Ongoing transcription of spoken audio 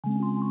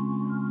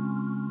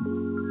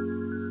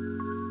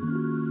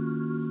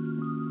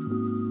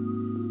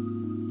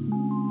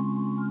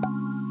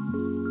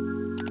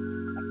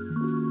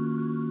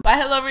Why,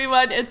 hello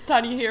everyone, it's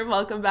Tanya here.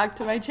 Welcome back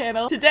to my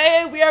channel.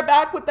 Today we are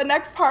back with the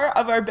next part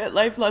of our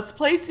Bitlife Let's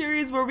Play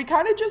series where we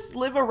kind of just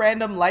live a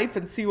random life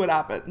and see what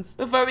happens.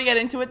 Before we get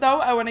into it though,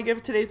 I want to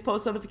give today's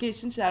post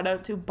notification shout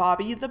out to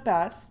Bobby the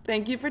Best.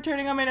 Thank you for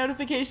turning on my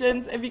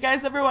notifications. If you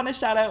guys ever want to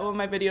shout out one of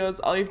my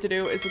videos, all you have to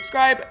do is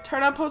subscribe,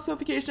 turn on post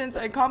notifications,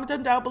 and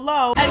comment down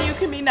below, and you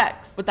can be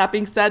next. With that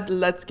being said,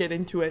 let's get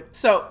into it.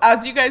 So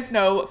as you guys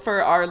know,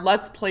 for our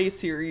Let's Play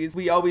series,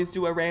 we always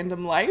do a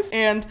random life,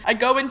 and I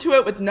go into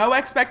it with no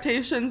expectations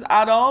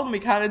at all, and we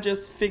kind of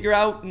just figure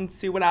out and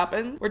see what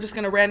happens. We're just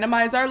gonna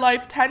randomize our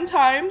life 10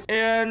 times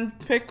and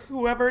pick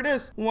whoever it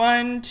is.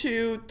 1,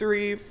 2,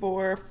 3,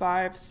 4,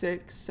 5,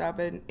 6,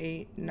 7,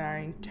 8,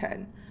 9,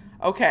 10.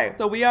 Okay,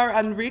 so we are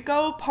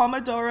Enrico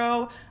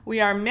Pomodoro.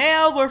 We are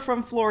male. We're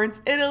from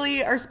Florence,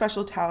 Italy. Our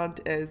special talent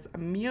is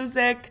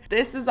music.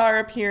 This is our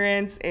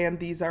appearance, and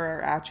these are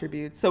our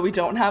attributes. So we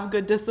don't have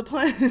good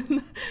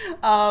discipline.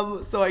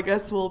 So I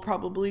guess we'll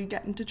probably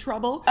get into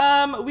trouble.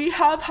 We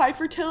have high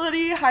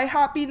fertility, high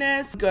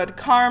happiness, good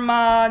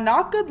karma,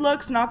 not good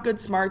looks, not good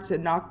smarts,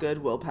 and not good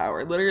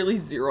willpower. Literally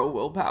 0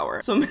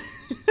 willpower. So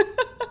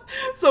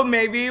so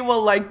maybe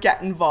we'll like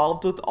get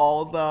involved with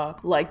all the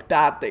like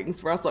bad things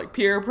for us, like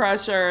peer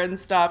pressure and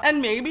stuff.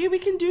 And maybe we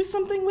can do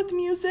something with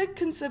music,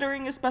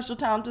 considering a special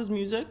talent is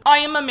music. I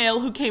am a male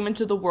who came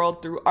into the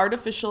world through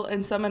artificial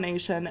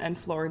insemination in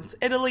Florence,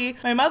 Italy.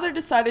 My mother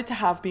decided to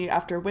have me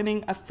after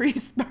winning a free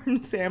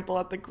sperm sample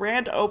at the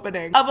grand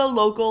opening of a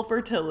local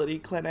fertility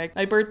clinic.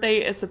 My birthday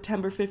is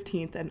September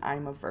 15th and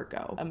I'm a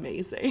Virgo.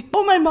 Amazing.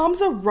 Oh, my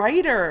mom's a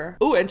writer.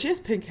 Oh, and she has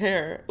pink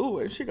hair. Oh,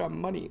 and she got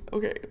money.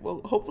 Okay,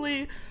 well,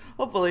 hopefully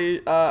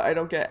I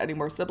don't get any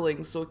more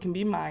siblings, so it can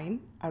be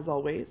mine as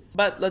always.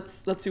 But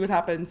let's see what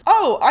happens.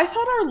 Oh, I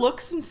thought our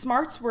looks and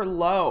smarts were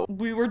low.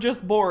 We were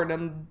just born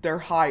and they're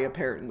high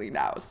apparently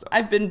now. So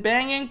I've been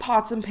banging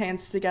pots and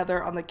pans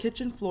together on the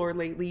kitchen floor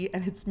lately,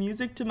 and it's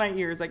music to my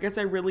ears. I guess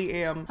I really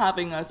am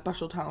having a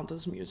special talent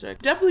as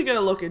music. Definitely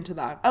gonna look into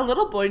that. A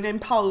little boy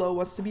named Paolo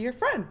wants to be your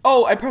friend.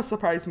 Oh, I pressed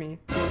surprise me.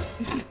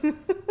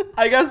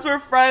 I guess we're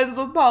friends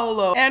with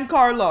Paolo and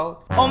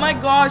Carlo. Oh my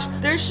gosh,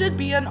 there should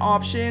be an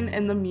option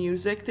in the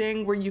music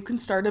thing where you can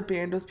start a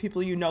band with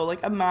people you know.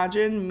 Like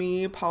imagine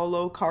me,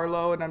 Paolo,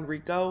 Carlo, and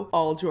Enrico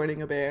all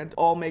joining a band,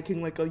 all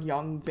making like a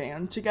young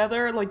band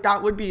together. Like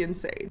that would be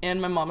insane.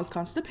 And my mom has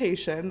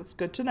constipation. That's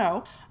good to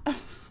know.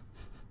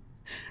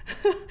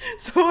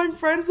 So I'm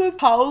friends with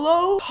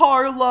Paolo,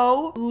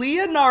 Carlo,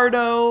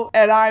 Leonardo,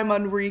 and I'm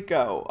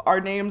Enrico. Our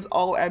names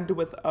all end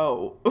with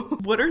O.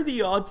 What are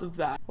the odds of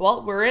that?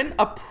 Well, we're in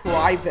a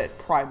private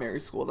primary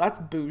school. That's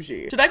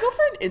bougie. Should I go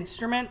for an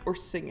instrument or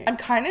singing? I'm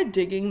kind of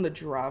digging the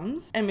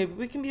drums, and maybe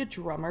we can be a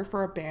drummer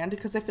for a band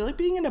because I feel like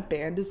being in a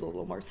band is a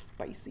little more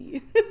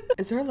spicy.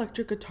 Is there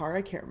electric guitar?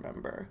 I can't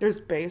remember. There's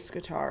bass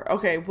guitar.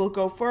 Okay, we'll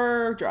go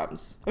for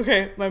drums.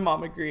 Okay, my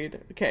mom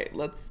agreed. Okay,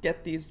 let's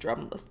get these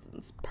drum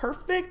lessons.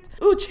 Perfect.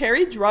 Ooh,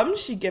 cherry drums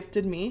she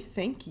gifted me.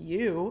 Thank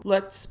you.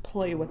 Let's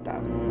play with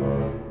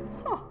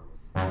them. Huh.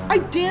 I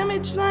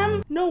damaged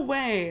them? No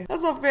way.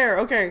 That's not fair.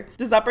 Okay.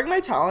 Does that bring my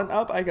talent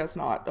up? I guess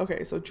not.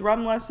 Okay, so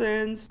drum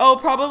lessons. Oh,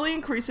 probably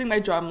increasing my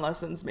drum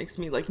lessons makes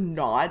me like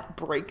not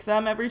break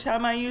them every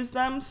time I use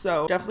them.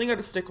 So definitely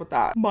gotta stick with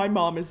that. My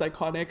mom is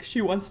iconic.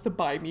 She wants to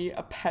buy me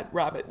a pet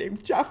rabbit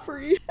named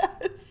Jeffrey.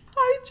 Yes.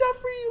 Hi,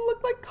 Jeffrey. You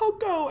look like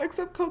Coco,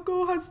 except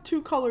Coco has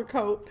 2-color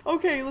coat.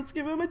 Okay, let's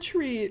give him a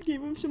treat.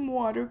 Give him some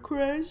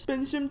watercress.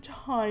 Spend some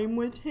time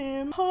with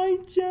him. Hi,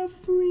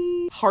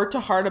 Jeffrey. Heart to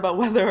heart about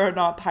whether or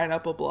not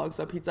pineapple belongs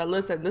on pizza.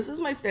 Listen, this is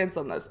my stance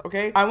on this,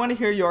 okay? I want to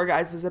hear your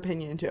guys'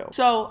 opinion too.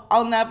 So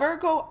I'll never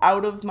go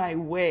out of my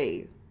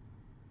way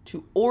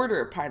to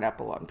order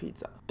pineapple on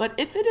pizza. But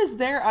if it is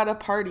there at a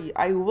party,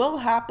 I will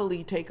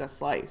happily take a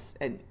slice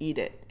and eat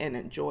it and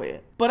enjoy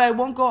it. But I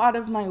won't go out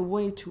of my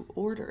way to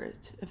order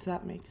it, if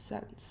that makes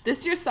sense.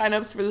 This year's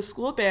signups for the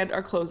school band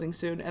are closing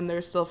soon, and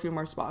there's still a few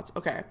more spots.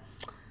 Okay.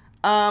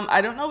 I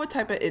don't know what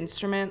type of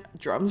instrument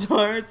drums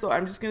are, so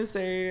I'm just gonna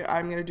say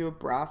I'm gonna do a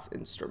brass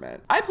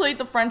instrument. I played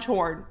the French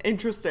horn.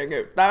 Interesting.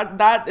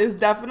 That is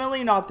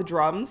definitely not the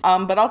drums,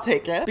 but I'll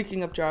take it.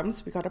 Speaking of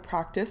drums, we gotta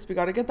practice. We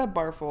gotta get that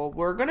bar full.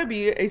 We're gonna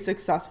be a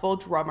successful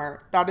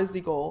drummer. That is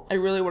the goal. I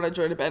really want to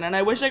join a band, and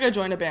I wish I could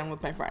join a band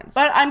with my friends.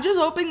 But I'm just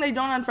hoping they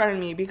don't unfriend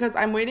me because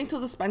I'm waiting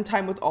till the spend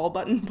time with all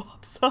button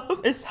pops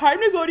up. It's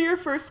time to go to your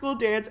first school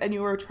dance, and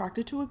you were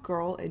attracted to a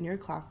girl in your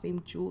class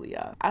named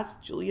Julia.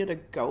 Ask Julia to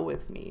go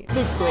with me.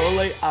 The girl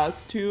I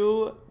asked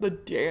to the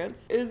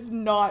dance is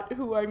not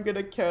who I'm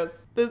gonna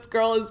kiss. This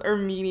girl is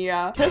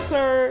Armenia. Kiss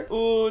her.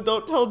 Ooh,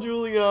 don't tell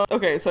Julia.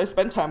 Okay, so I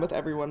spent time with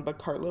everyone, but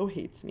Carlo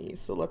hates me,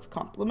 so let's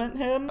compliment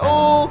him.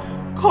 Oh,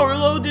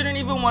 Carlo didn't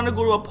even want to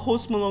go to a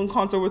Post Malone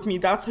concert with me.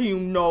 That's how you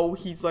know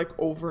he's like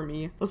over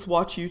me. Let's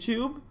watch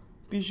YouTube.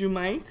 Bijou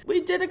Mike.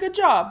 We did a good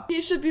job.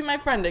 He should be my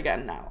friend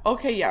again now.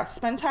 Okay, yeah,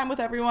 spend time with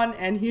everyone,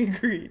 and he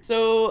agreed.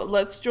 So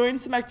let's join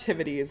some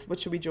activities. What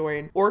should we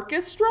join?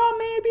 Orchestra,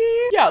 maybe?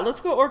 Yeah,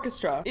 let's go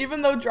orchestra.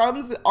 Even though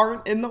drums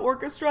aren't in the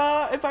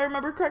orchestra, if I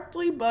remember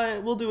correctly,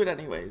 but we'll do it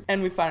anyways.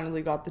 And we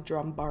finally got the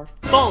drum bar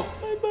full.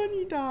 My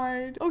bunny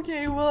died.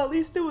 Okay, well, at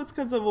least it was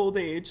because of old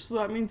age, so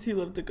that means he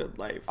lived a good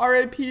life.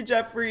 R.I.P.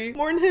 Jeffrey.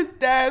 Mourn his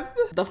death.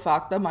 The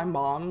fact that my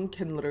mom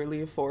can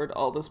literally afford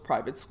all this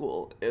private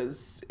school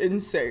is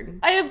insane.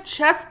 I have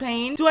chest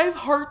pain. Do I have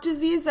heart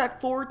disease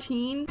at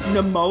 14?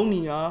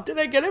 Pneumonia. Did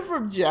I get it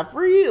from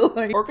Jeffrey?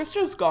 Like,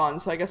 orchestra's gone,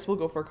 so I guess we'll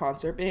go for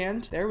concert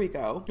band. There we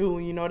go. Ooh,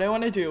 you know what I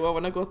want to do? I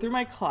want to go through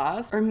my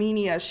class.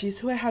 Armenia, she's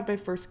who I had my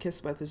first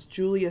kiss with. Is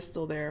Julia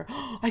still there?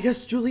 I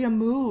guess Julia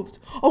moved.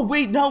 Oh,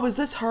 wait, no, is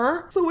this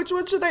her? So which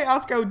one should I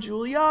ask out,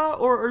 Julia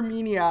or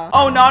Armenia?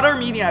 Oh, not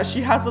Armenia.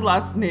 She has the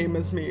last name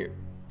as me.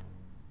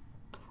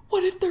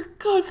 What if they're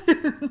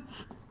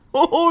cousins?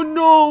 Oh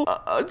no,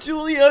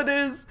 Julia it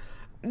is.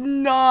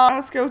 Nah,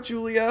 ask out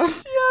Julia. She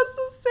has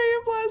the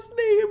same last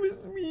name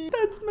as me.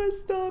 That's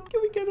messed up. Can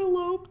we get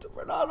eloped?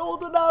 We're not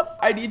old enough.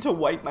 I need to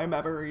wipe my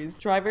memories.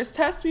 Driver's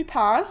test, we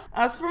passed.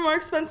 As for more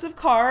expensive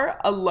car,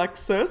 a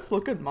Lexus.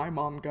 Look at my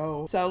mom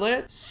go. Sell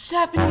it.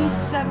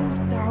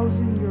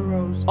 77,000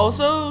 euros.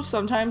 Also,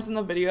 sometimes in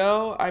the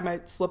video, I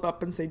might slip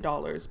up and say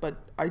dollars, but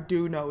I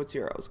do know it's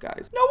euros,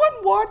 guys. No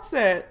one wants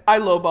it. I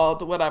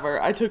lowballed,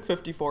 whatever. I took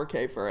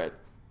 54K for it.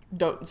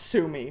 Don't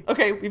sue me.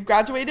 Okay, we've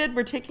graduated.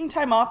 We're taking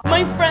time off.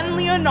 My friend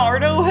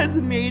Leonardo has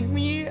made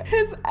me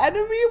his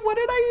enemy. What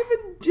did I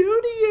even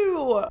do to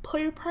you?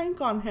 Play a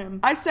prank on him.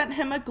 I sent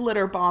him a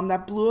glitter bomb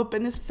that blew up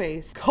in his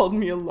face. Called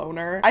me a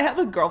loner. I have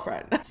a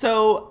girlfriend,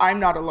 so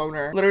I'm not a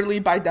loner, literally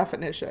by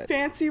definition.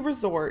 Fancy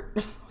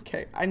resort.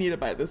 Okay, I need to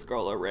buy this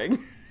girl a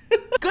ring.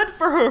 Good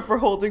for her for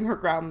holding her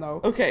ground though.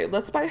 Okay,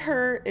 let's buy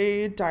her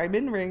a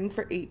diamond ring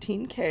for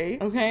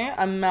 18K. Okay,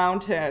 a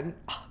mountain.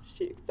 Oh,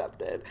 she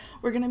accepted.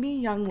 We're gonna be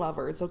young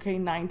lovers, okay?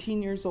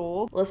 19 years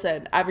old.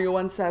 Listen,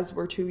 everyone says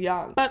we're too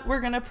young, but we're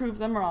gonna prove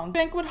them wrong.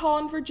 Banquet Hall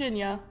in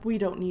Virginia. We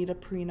don't need a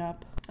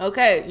prenup.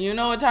 Okay, you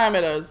know what time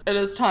it is. It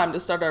is time to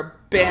start our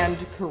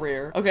band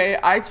career. Okay,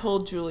 I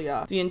told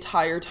Julia the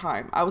entire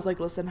time. I was like,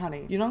 listen,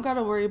 honey, you don't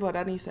gotta worry about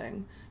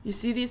anything. You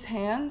see these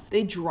hands?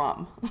 They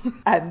drum.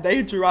 And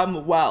they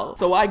drum well.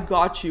 So I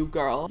got you,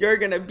 girl. You're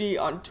gonna be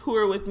on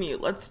tour with me.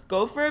 Let's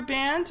go for a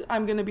band.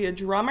 I'm gonna be a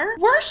drummer.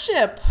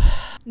 Worship!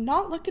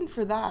 Not looking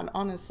for that,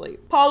 honestly.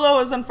 Paulo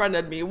has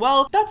unfriended me.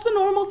 Well, that's the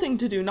normal thing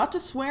to do, not to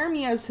swear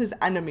me as his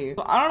enemy.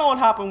 So I don't know what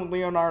happened with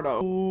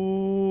Leonardo.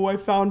 Ooh, I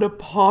found a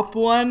pop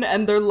one,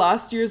 and their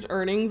last year's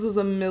earnings is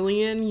 €1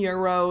 million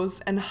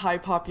and high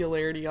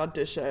popularity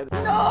audition.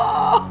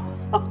 No!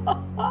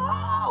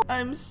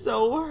 I'm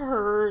so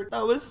hurt.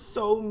 That was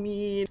so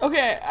mean.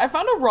 Okay, I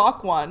found a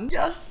rock one.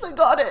 Yes, I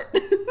got it.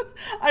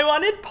 I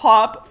wanted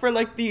pop for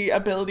like the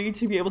ability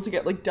to be able to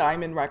get like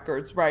diamond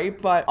records, right?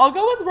 But I'll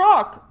go with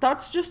rock.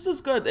 That's just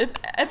as good.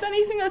 If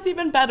anything, that's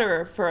even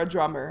better for a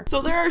drummer.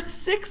 So there are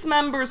 6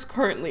 members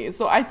currently.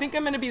 So I think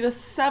I'm gonna be the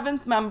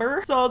 7th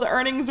member. So the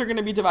earnings are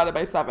gonna be divided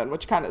by 7,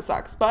 which kind of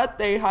sucks. But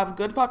they have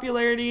good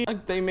popularity.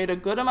 Like, they made a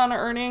good amount of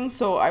earnings,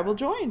 so I will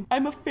join.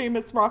 I'm a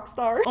famous rock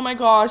star. Oh my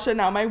gosh, and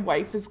now my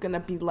wife is gonna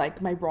be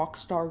like my rock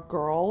star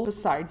girl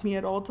beside me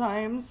at all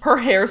times. Her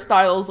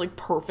hairstyle is like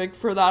perfect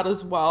for that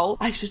as well.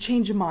 I should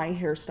change my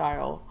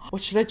hairstyle.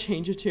 What should I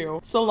change it to?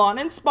 Salon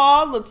and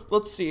spa.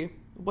 Let's see.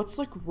 What's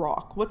like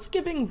rock? What's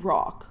giving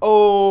rock?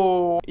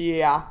 Oh,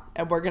 yeah.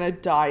 And we're gonna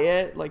dye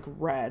it like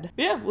red.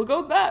 Yeah, we'll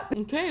go with that.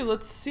 Okay,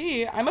 let's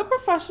see. I'm a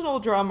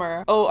professional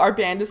drummer. Oh, our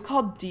band is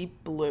called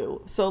Deep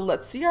Blue. So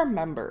let's see our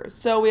members.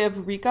 So we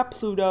have Rika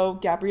Pluto,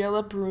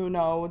 Gabriella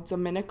Bruno,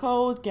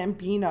 Domenico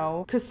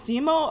Gambino,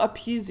 Cosimo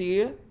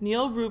Appizi,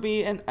 Neil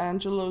Ruby, and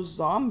Angelo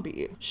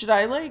Zombie. Should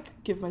I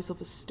like give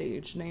myself a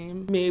stage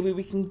name? Maybe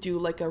we can do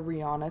like a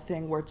Rihanna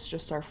thing where it's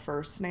just our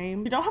first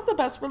name. We don't have the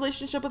best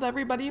relationship with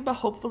everybody, but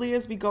hopefully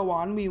as we go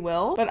on, we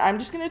will. But I'm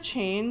just gonna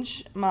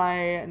change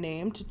my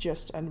name to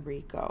just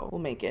Enrico.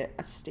 We'll make it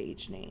a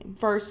stage name.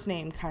 First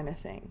name kind of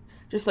thing.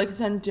 Just like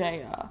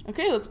Zendaya.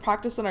 Okay, let's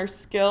practice on our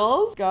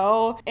skills.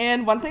 Go.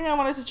 And one thing I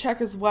wanted to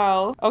check as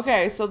well.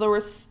 Okay, so the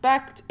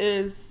respect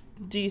is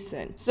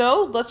decent.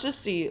 So let's just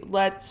see.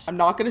 I'm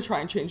not gonna try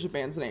and change the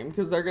band's name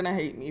because they're gonna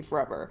hate me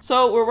forever.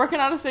 So we're working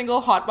on a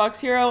single, Hotbox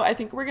Hero. I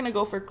think we're gonna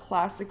go for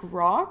classic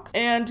rock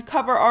and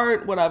cover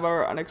art,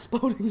 whatever, an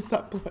exploding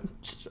Zeppelin.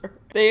 Sure.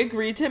 They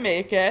agreed to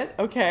make it.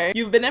 Okay.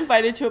 You've been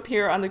invited to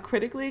appear on the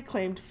critically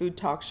acclaimed food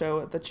talk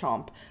show, The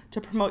Chomp,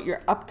 to promote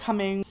your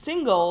upcoming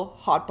single,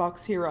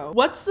 Hotbox Hero.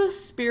 What's the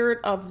spirit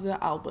of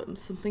the album?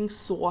 Something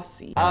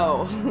saucy.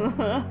 Oh.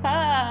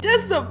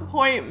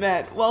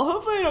 Disappointment. Well,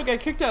 hopefully I don't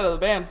get kicked out of the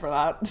band for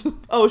that.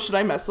 Oh, should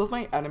I mess with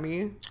my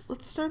enemy?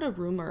 Let's start a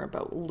rumor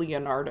about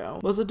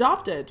Leonardo. Was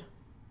adopted.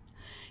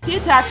 He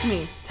attacked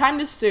me. Time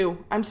to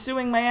sue. I'm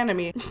suing my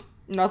enemy.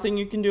 Nothing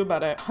you can do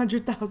about it.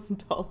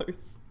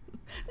 $100,000.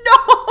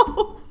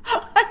 No!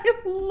 I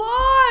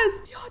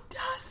lost! The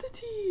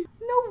audacity!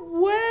 No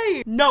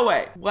way! No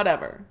way!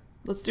 Whatever.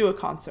 Let's do a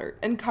concert.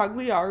 In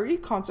Cagliari,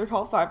 concert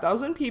hall,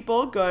 5,000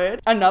 people.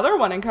 Good. Another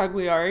one in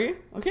Cagliari.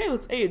 Okay,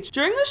 let's age.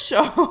 During a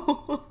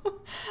show,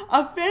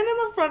 a fan in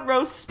the front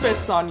row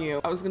spits on you.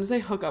 I was gonna say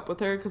hook up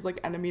with her because like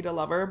enemy to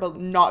lover, but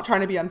not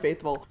trying to be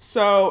unfaithful.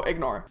 So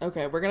ignore.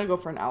 Okay, we're gonna go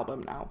for an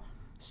album now.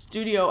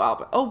 Studio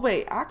album. Oh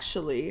wait,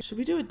 actually, should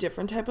we do a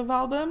different type of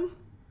album?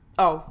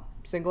 Oh.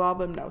 Single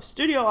album, no.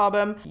 Studio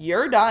album,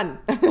 you're done.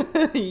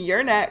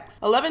 You're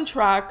next. 11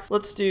 tracks.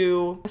 Let's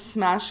do a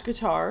smash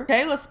guitar.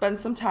 Okay, let's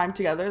spend some time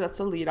together. That's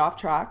a lead off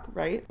track,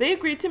 right? They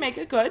agreed to make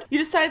it good. You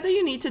decide that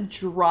you need to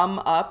drum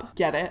up.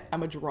 Get it?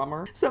 I'm a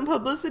drummer. Some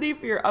publicity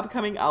for your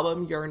upcoming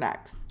album, you're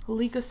next.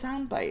 Leak a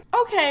soundbite.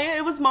 Okay,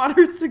 it was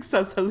moderate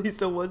success. At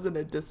least it wasn't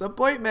a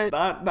disappointment.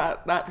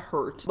 That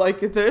hurt.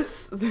 Like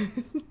this.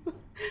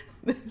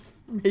 This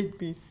made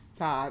me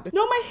sad.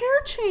 No, my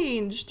hair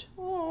changed.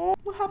 Oh,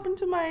 what happened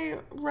to my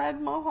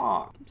red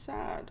mohawk? I'm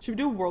sad. Should we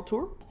do a world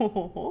tour?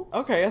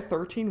 Okay, a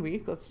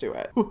 13-week. Let's do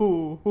it.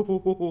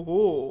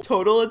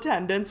 Total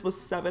attendance was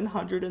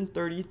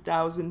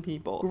 730,000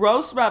 people.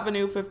 Gross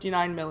revenue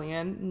 59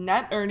 million.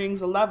 Net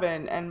earnings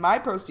 11, and my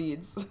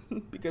proceeds,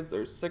 because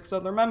there's 6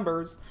 other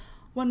members,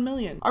 1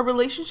 million. Our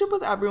relationship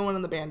with everyone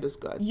in the band is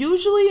good.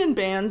 Usually in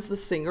bands, the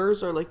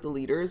singers are like the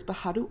leaders, but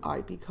how do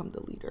I become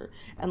the leader?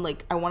 And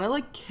like, I want to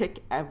like kick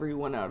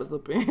everyone out of the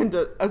band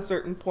at a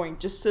certain point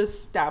just to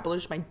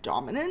establish my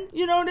dominance.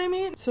 You know what I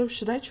mean? So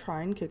should I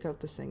try and kick out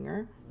the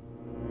singer?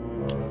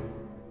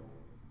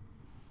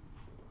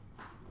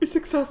 I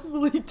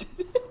successfully did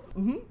it.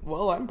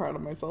 Well, I'm proud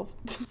of myself.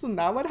 So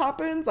now what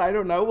happens? I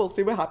don't know. We'll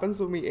see what happens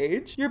when we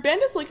age. Your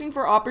band is looking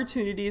for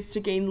opportunities to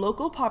gain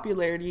local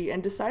popularity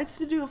and decides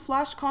to do a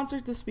flash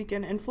concert this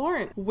weekend in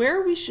Florence.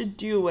 Where we should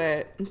do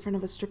it? In front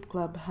of a strip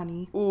club,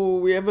 honey. Ooh,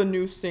 we have a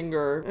new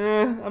singer.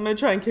 I'm gonna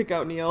try and kick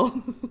out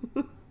Neil.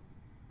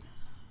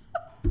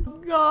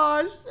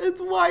 Gosh,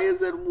 why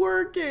is it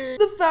working?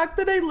 The fact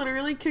that I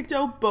literally kicked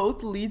out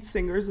both lead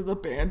singers of the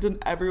band and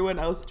everyone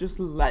else just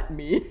let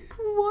me.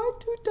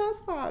 What? Who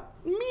does that?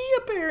 Me,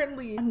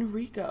 apparently.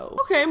 Enrico.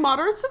 Okay,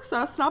 moderate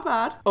success, not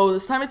bad. Oh,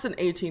 this time it's an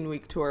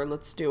 18-week tour.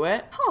 Let's do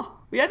it. Huh.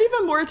 We had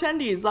even more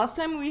attendees. Last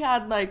time we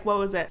had like, what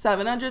was it?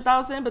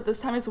 700,000, but this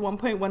time it's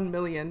 1.1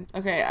 million.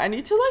 Okay, I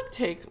need to like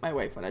take my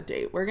wife on a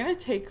date. We're gonna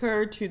take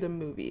her to the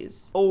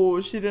movies.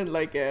 Oh, she didn't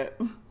like it.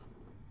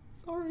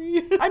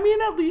 Sorry. I mean,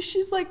 at least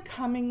she's like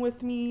coming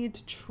with me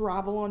to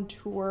travel on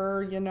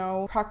tour, you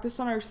know, practice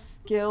on our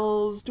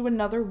skills, do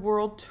another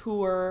world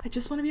tour. I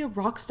just want to be a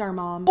rock star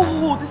mom.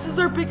 Oh, this is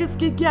our biggest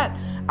gig yet.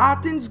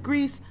 Athens,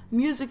 Greece,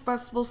 music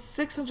festival,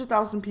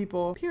 600,000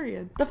 people,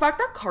 period. The fact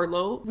that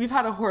Carlo, we've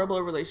had a horrible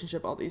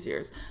relationship all these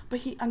years, but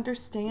he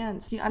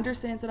understands. He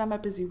understands that I'm a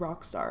busy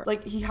rock star.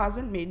 Like, he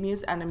hasn't made me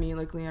his enemy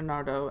like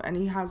Leonardo, and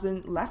he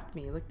hasn't left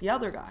me like the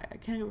other guy. I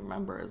can't even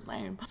remember his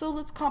name. So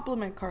let's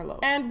compliment Carlo.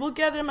 And we'll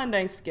get him a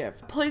nice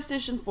gift.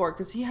 PlayStation 4,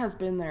 because he has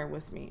been there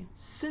with me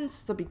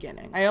since the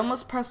beginning. I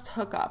almost pressed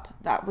hook up.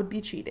 That would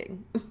be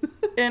cheating.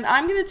 And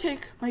I'm gonna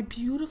take my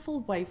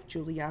beautiful wife,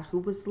 Julia, who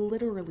was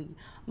literally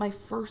my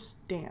first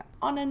dance,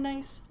 on a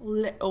nice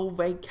little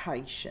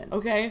vacation.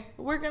 Okay,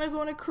 we're gonna go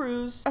on a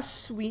cruise,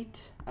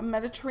 a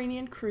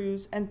Mediterranean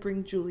cruise, and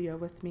bring Julia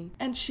with me.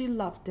 And she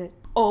loved it.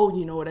 Oh,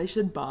 you know what I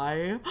should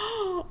buy?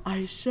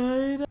 I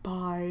should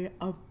buy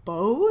a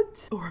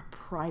boat or a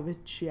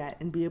private jet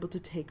and be able to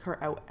take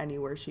her out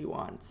anywhere she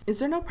wants. Is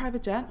there no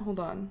private jet? Hold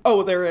on.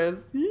 Oh, there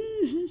is.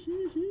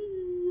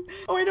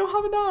 Oh, I don't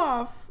have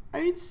enough. I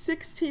need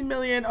 16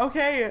 million.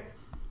 Okay.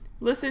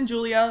 Listen,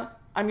 Julia,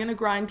 I'm gonna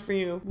grind for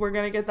you. We're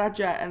gonna get that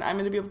jet and I'm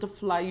gonna be able to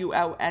fly you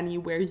out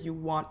anywhere you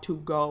want to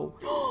go.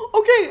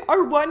 Okay, our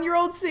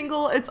 1-year-old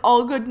single, It's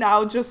All Good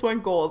Now, just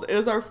went gold. It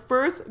is our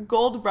first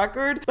gold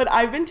record, but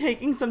I've been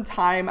taking some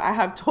time. I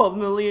have 12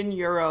 million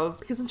euros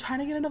because I'm trying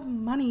to get enough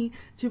money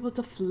to be able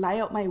to fly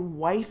out my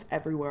wife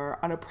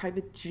everywhere on a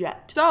private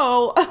jet.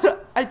 So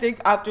I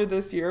think after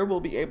this year, we'll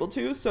be able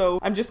to. So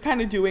I'm just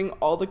kind of doing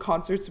all the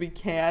concerts we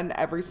can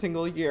every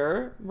single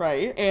year,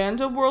 right?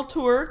 And a world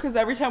tour, because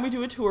every time we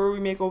do a tour, we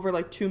make over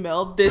like 2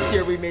 mil. This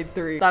year we made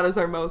 3. That is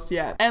our most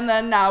yet. And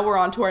then now we're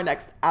on to our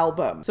next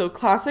album. So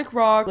classic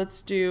rock.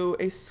 Let's do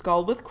A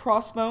Skull with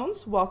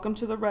Crossbones. Welcome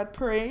to the Red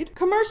Parade.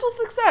 Commercial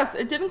success.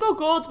 It didn't go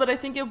gold, but I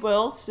think it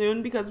will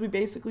soon because we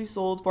basically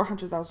sold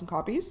 400,000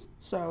 copies.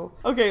 So,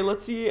 okay,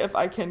 let's see if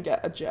I can get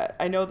a jet.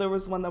 I know there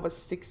was one that was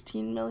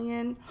 16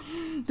 million.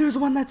 There's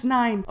one that's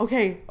 9.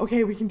 Okay,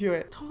 we can do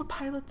it. Don't have a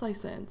pilot's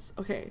license.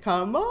 Okay,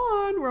 come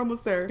on. We're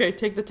almost there. Okay,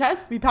 take the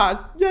test. We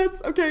passed.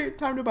 Yes, okay.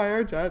 Time to buy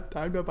our jet.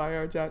 Time to buy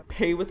our jet.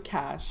 Pay with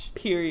cash,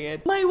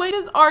 period. My wife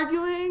is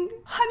arguing.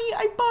 Honey,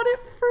 I bought it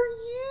for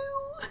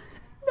you.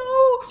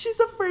 No, she's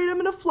afraid I'm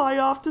gonna fly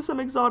off to some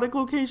exotic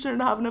location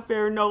and have an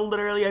affair. No,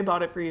 literally, I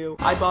bought it for you.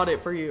 I bought it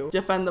for you.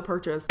 Defend the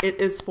purchase. It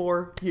is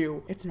for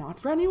you. It's not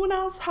for anyone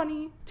else,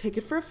 honey. Take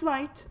it for a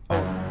flight.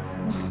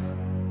 Oh.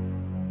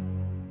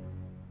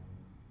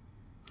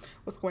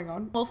 What's going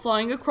on? While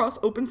flying across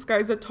open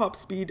skies at top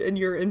speed in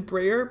your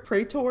Embraer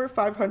Praetor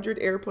 500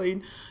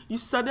 airplane, you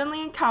suddenly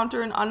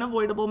encounter an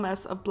unavoidable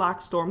mess of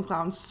black storm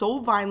clouds so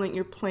violent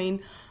your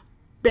plane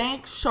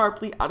bank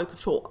sharply out of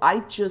control. I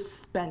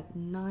just spent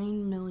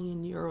 9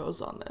 million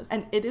euros on this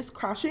and it is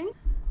crashing.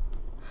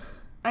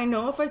 I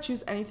know if I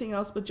choose anything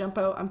else but jump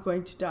out, I'm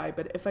going to die.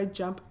 But if I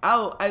jump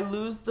out, I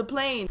lose the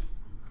plane.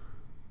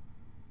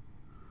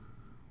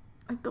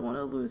 I don't want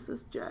to lose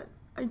this jet.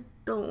 I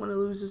don't want to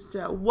lose this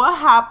jet. What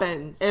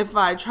happens if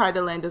I try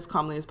to land as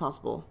calmly as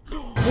possible?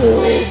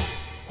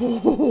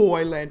 Oh,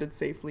 I landed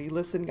safely.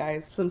 Listen,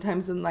 guys,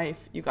 sometimes in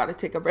life, you got to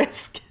take a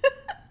risk.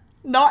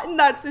 Not in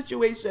that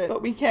situation,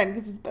 but we can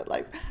because it's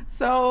Bitlife.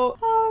 So,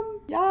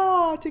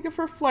 yeah, take it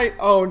for a flight.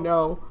 Oh,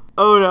 no.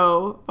 Oh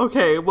no.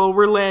 Okay, well,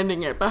 we're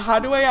landing it. But how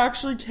do I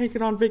actually take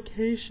it on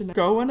vacation?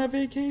 Go on a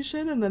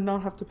vacation and then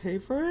not have to pay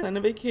for it? Then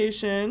a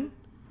vacation.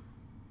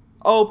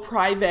 Oh,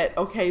 private.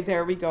 Okay,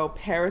 there we go.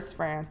 Paris,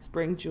 France.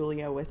 Bring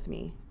Julia with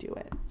me. Do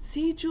it.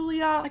 See,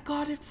 Julia, I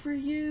got it for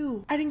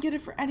you. I didn't get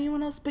it for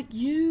anyone else but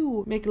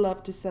you. Make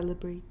love to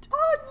celebrate.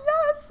 Oh,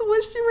 yes.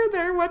 Wish you were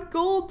there. What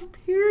gold,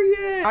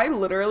 period. I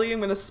literally am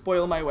going to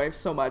spoil my wife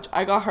so much.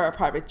 I got her a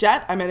private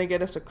jet. I'm going to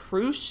get us a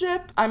cruise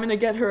ship. I'm going to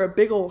get her a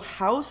big old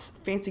house,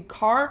 fancy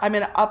car. I'm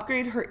going to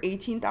upgrade her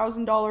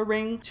 $18,000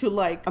 ring to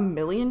like $1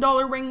 million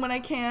ring when I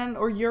can,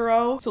 or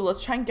euro. So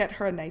let's try and get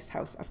her a nice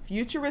house, a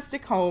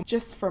futuristic home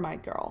just for my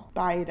girl.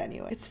 Buy it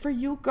anyway. It's for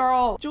you,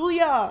 girl.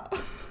 Julia.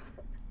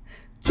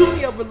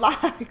 Julia,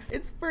 relax.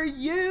 It's for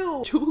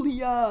you.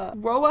 Julia.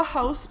 Throw a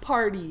house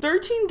party.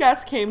 13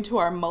 guests came to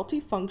our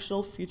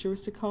multifunctional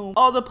futuristic home.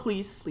 All the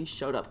police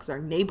showed up because our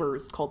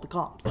neighbors called the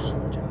cops.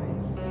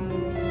 Apologize.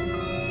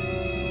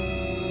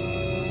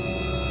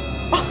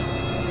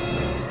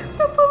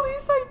 The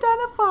police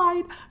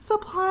identified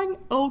supplying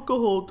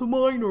alcohol to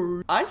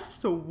minors. I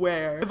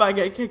swear, if I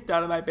get kicked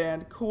out of my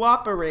band,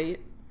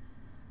 cooperate.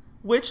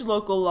 Which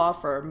local law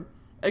firm?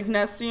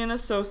 Agnesian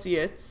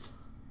Associates.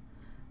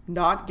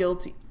 Not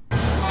guilty.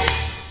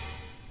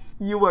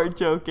 You are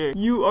joking.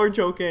 You are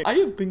joking. I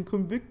have been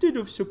convicted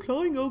of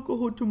supplying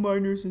alcohol to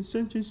minors and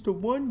sentenced to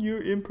 1 year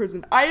in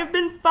prison. I have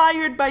been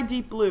fired by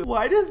Deep Blue.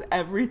 Why does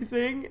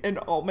everything in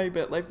all my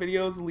Bitlife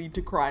videos lead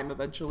to crime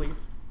eventually?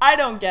 I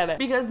don't get it.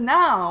 Because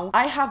now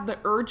I have the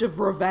urge of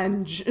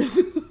revenge.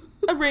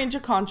 Arrange a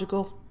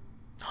conjugal.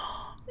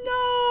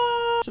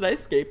 No. Should I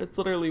escape? It's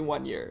literally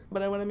 1 year.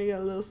 But I want to make it a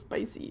little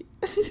spicy.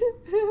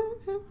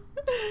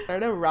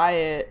 Start a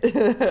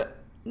riot.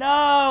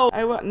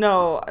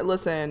 No,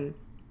 listen.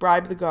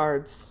 Bribe the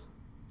guards.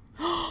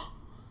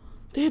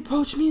 They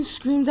approached me and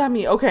screamed at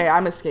me. Okay,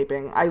 I'm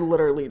escaping. I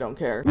literally don't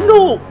care.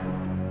 No!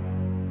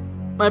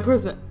 My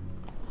prison.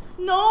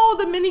 No,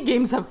 the mini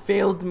games have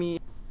failed me.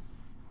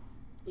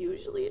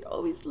 Usually it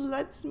always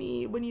lets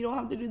me when you don't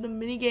have to do the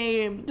mini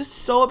game. Just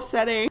so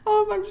upsetting.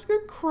 I'm just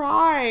gonna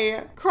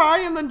cry. Cry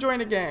and then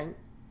join a gang.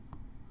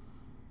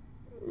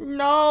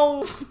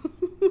 No.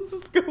 This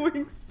is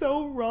going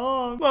so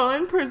wrong. Well,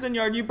 in prison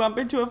yard, you bump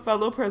into a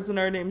fellow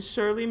prisoner named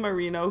Shirley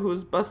Marino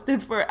who's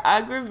busted for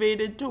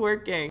aggravated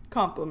twerking.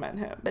 Compliment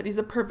him. That he's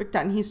a perfect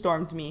 10. He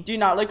stormed me. Do you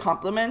not like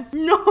compliments?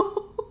 No.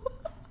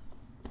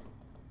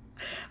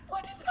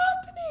 What is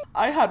happening?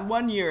 I had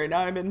 1 year and now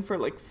I'm in for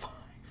like 5.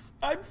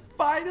 I'm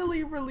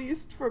finally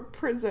released from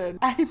prison.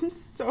 I'm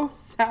so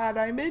sad.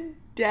 I'm in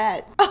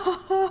debt.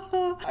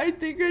 I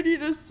think I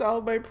need to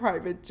sell my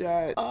private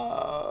jet.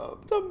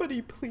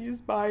 Somebody please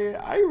buy it.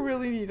 I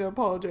really need to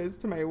apologize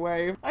to my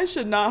wife. I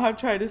should not have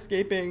tried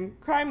escaping.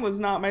 Crime was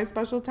not my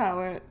special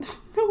talent.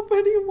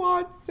 Nobody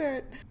wants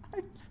it.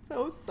 I'm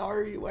so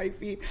sorry,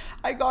 wifey.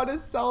 I gotta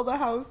sell the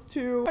house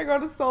too. I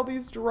gotta sell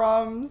these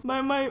drums.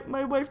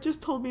 My wife just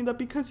told me that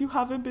because you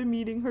haven't been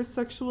meeting her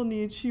sexual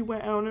needs, she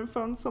went out and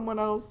found someone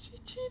else. She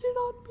cheated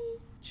on me.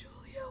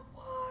 Julia,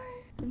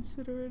 why?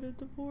 Consider it a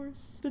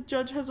divorce. The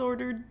judge has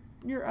ordered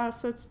your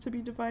assets to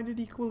be divided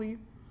equally.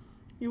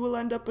 You will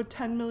end up with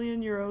 10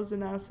 million euros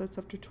in assets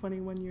after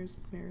 21 years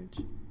of marriage.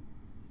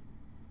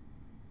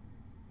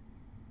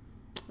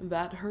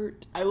 That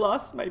hurt. I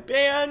lost my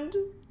band,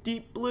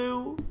 Deep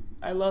Blue.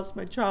 I lost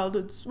my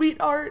childhood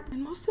sweetheart.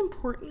 And most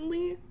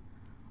importantly,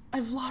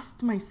 I've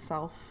lost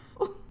myself.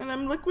 And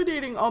I'm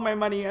liquidating all my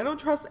money. I don't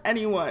trust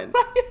anyone.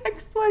 My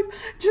ex-wife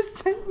just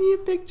sent me a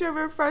picture of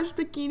her fresh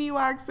bikini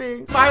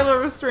waxing. File a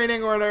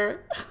restraining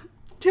order.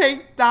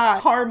 Take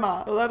that.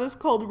 Karma. So that is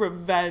called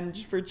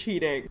revenge for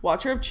cheating.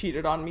 Watch her have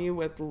cheated on me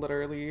with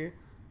literally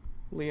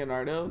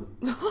Leonardo.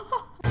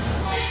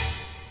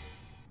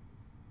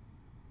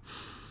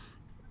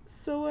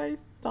 So I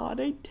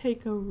thought I'd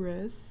take a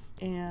risk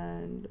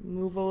and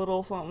move a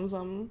little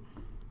something,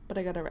 but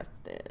I got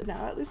arrested.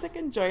 Now at least I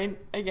can join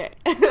again.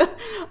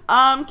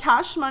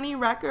 Cash Money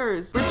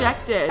Wreckers,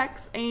 rejected.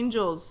 Ex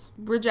Angels,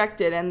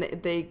 rejected, and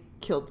they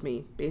killed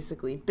me,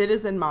 basically.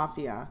 Bitizen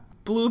Mafia.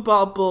 Blue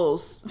Ball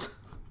Bulls.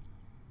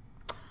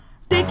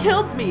 They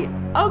killed me.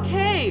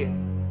 Okay.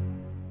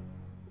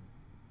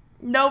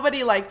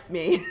 Nobody likes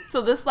me.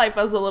 So this life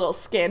was a little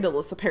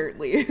scandalous,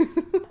 apparently.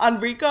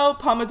 Enrico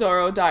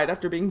Pomodoro died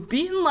after being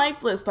beaten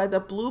lifeless by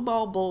the Blue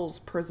Ball Bulls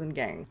prison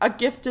gang. A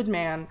gifted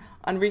man,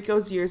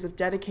 Enrico's years of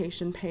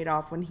dedication paid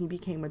off when he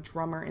became a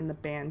drummer in the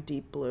band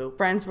Deep Blue.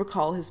 Friends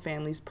recall his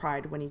family's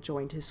pride when he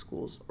joined his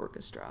school's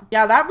orchestra.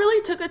 Yeah, that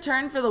really took a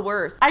turn for the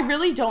worse. I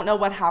really don't know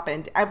what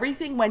happened.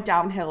 Everything went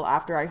downhill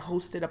after I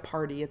hosted a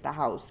party at the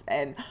house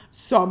and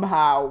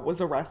somehow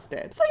was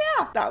arrested. So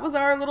yeah, that was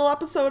our little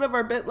episode of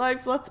our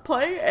Bitlife Let's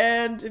Play,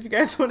 and if you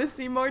guys want to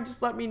see more,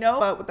 just let me know.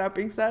 But with that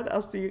being said,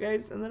 I'll see you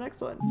guys in the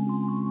next one.